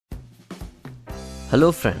Hello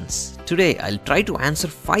friends, today I'll try to answer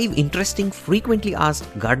 5 interesting frequently asked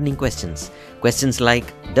gardening questions. Questions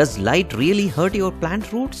like, does light really hurt your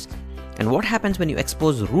plant roots? And what happens when you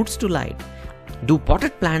expose roots to light? Do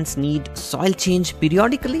potted plants need soil change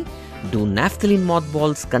periodically? Do naphthalene moth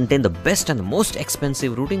balls contain the best and the most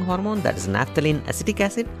expensive rooting hormone, that is naphthalene acetic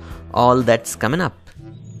acid? All that's coming up.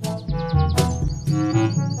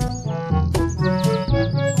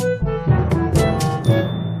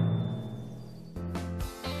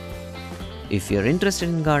 If you're interested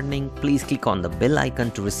in gardening, please click on the bell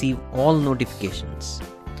icon to receive all notifications.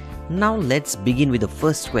 Now let's begin with the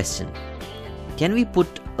first question. Can we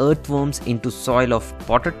put earthworms into soil of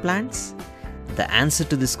potted plants? The answer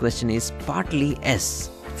to this question is partly yes.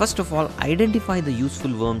 First of all, identify the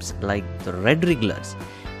useful worms like the red wrigglers.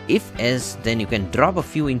 If yes, then you can drop a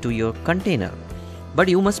few into your container. But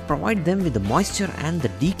you must provide them with the moisture and the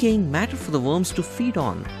decaying matter for the worms to feed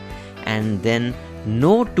on. And then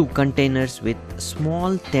no to containers with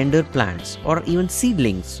small tender plants or even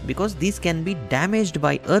seedlings, because these can be damaged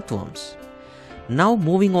by earthworms. Now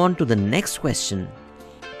moving on to the next question.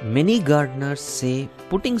 Many gardeners say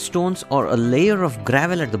putting stones or a layer of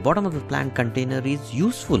gravel at the bottom of the plant container is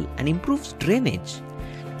useful and improves drainage.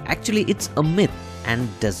 Actually, it's a myth and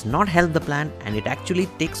does not help the plant, and it actually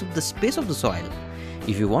takes up the space of the soil.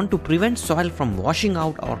 If you want to prevent soil from washing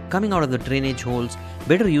out or coming out of the drainage holes,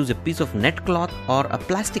 better use a piece of net cloth or a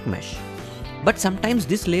plastic mesh. But sometimes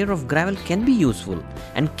this layer of gravel can be useful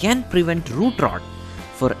and can prevent root rot.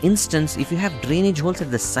 For instance, if you have drainage holes at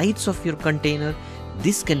the sides of your container,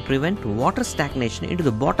 this can prevent water stagnation into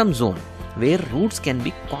the bottom zone, where roots can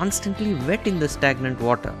be constantly wet in the stagnant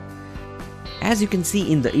water. As you can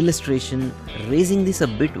see in the illustration, raising this a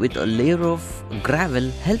bit with a layer of gravel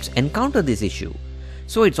helps encounter this issue.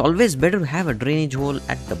 So it's always better to have a drainage hole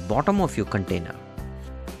at the bottom of your container.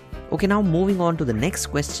 Okay, now moving on to the next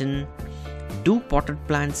question. Do potted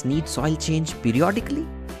plants need soil change periodically?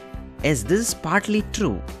 Yes, this is partly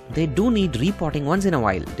true. They do need repotting once in a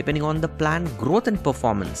while, depending on the plant growth and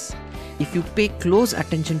performance. If you pay close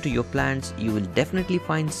attention to your plants, you will definitely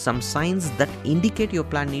find some signs that indicate your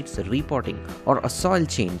plant needs a repotting or a soil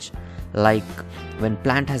change. Like when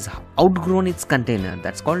plant has outgrown its container,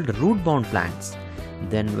 that's called root-bound plants.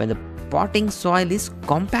 Then when the potting soil is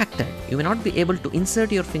compacted, you may not be able to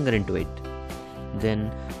insert your finger into it. Then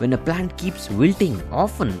when a plant keeps wilting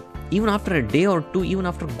often, even after a day or two, even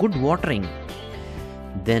after good watering.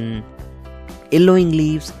 Then yellowing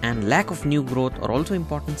leaves and lack of new growth are also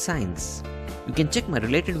important signs. You can check my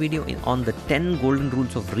related video on the 10 golden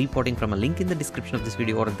rules of repotting from a link in the description of this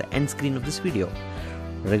video or at the end screen of this video.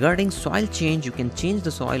 Regarding soil change, you can change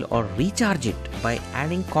the soil or recharge it by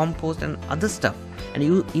adding compost and other stuff, and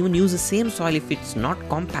you even use the same soil if it's not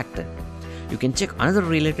compacted. You can check another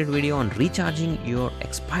related video on recharging your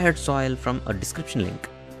expired soil from a description link.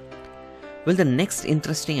 Well, the next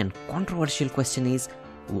interesting and controversial question is,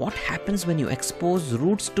 what happens when you expose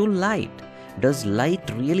roots to light? Does light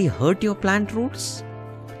really hurt your plant roots?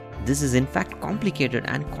 This is in fact complicated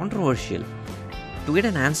and controversial. To get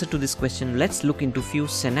an answer to this question, let's look into few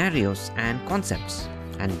scenarios and concepts.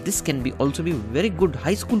 And this can be also be very good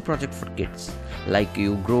high school project for kids. Like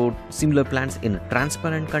you grow similar plants in a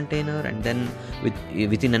transparent container and then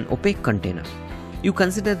within an opaque container. You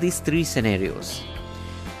consider these 3 scenarios.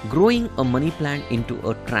 Growing a money plant into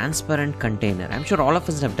a transparent container. I'm sure all of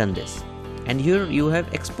us have done this. And here you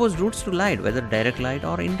have exposed roots to light, whether direct light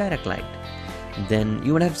or indirect light. Then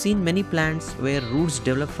you would have seen many plants where roots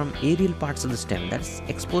develop from aerial parts of the stem that's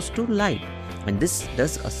exposed to light, and this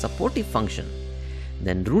does a supportive function.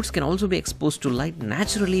 Then roots can also be exposed to light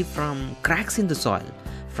naturally from cracks in the soil,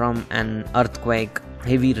 from an earthquake,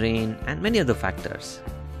 heavy rain, and many other factors.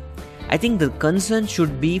 I think the concern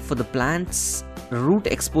should be for the plant's root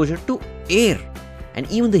exposure to air and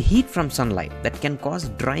even the heat from sunlight that can cause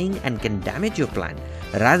drying and can damage your plant,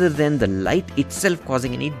 rather than the light itself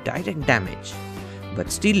causing any direct damage. But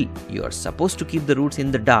still, you are supposed to keep the roots in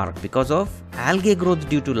the dark because of algae growth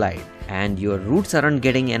due to light, and your roots aren't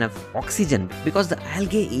getting enough oxygen because the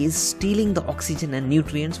algae is stealing the oxygen and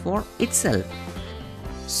nutrients for itself.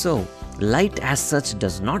 So, light as such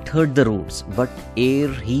does not hurt the roots, but air,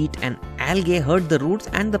 heat and algae hurt the roots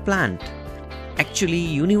and the plant. Actually,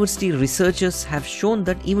 university researchers have shown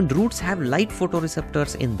that even roots have light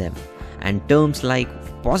photoreceptors in them, and terms like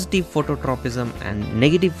positive phototropism and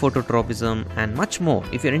negative phototropism and much more.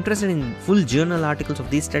 If you're interested in full journal articles of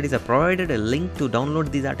these studies, I provided a link to download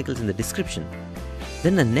these articles in the description.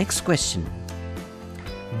 Then the next question.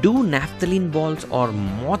 Do naphthalene balls or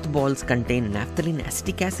moth balls contain naphthalene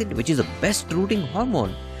acetic acid, which is the best rooting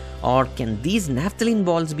hormone? Or can these naphthalene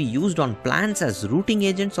balls be used on plants as rooting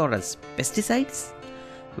agents or as pesticides?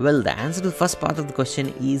 Well, the answer to the first part of the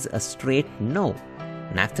question is a straight no.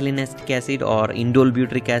 Naphthalene acetic acid or indole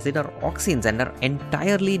butyric acid are auxins and are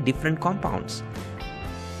entirely different compounds.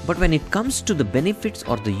 But when it comes to the benefits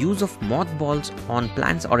or the use of mothballs on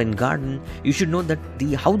plants or in garden, you should know that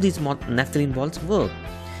how these naphthalene balls work.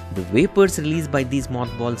 The vapors released by these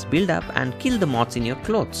mothballs build up and kill the moths in your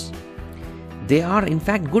clothes. They are in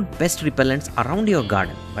fact good pest repellents around your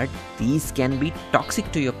garden, but these can be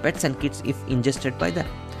toxic to your pets and kids if ingested by them.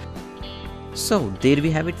 So there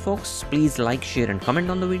we have it folks. Please like, share and comment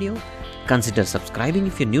on the video. Consider subscribing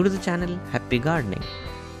if you're new to the channel. Happy gardening!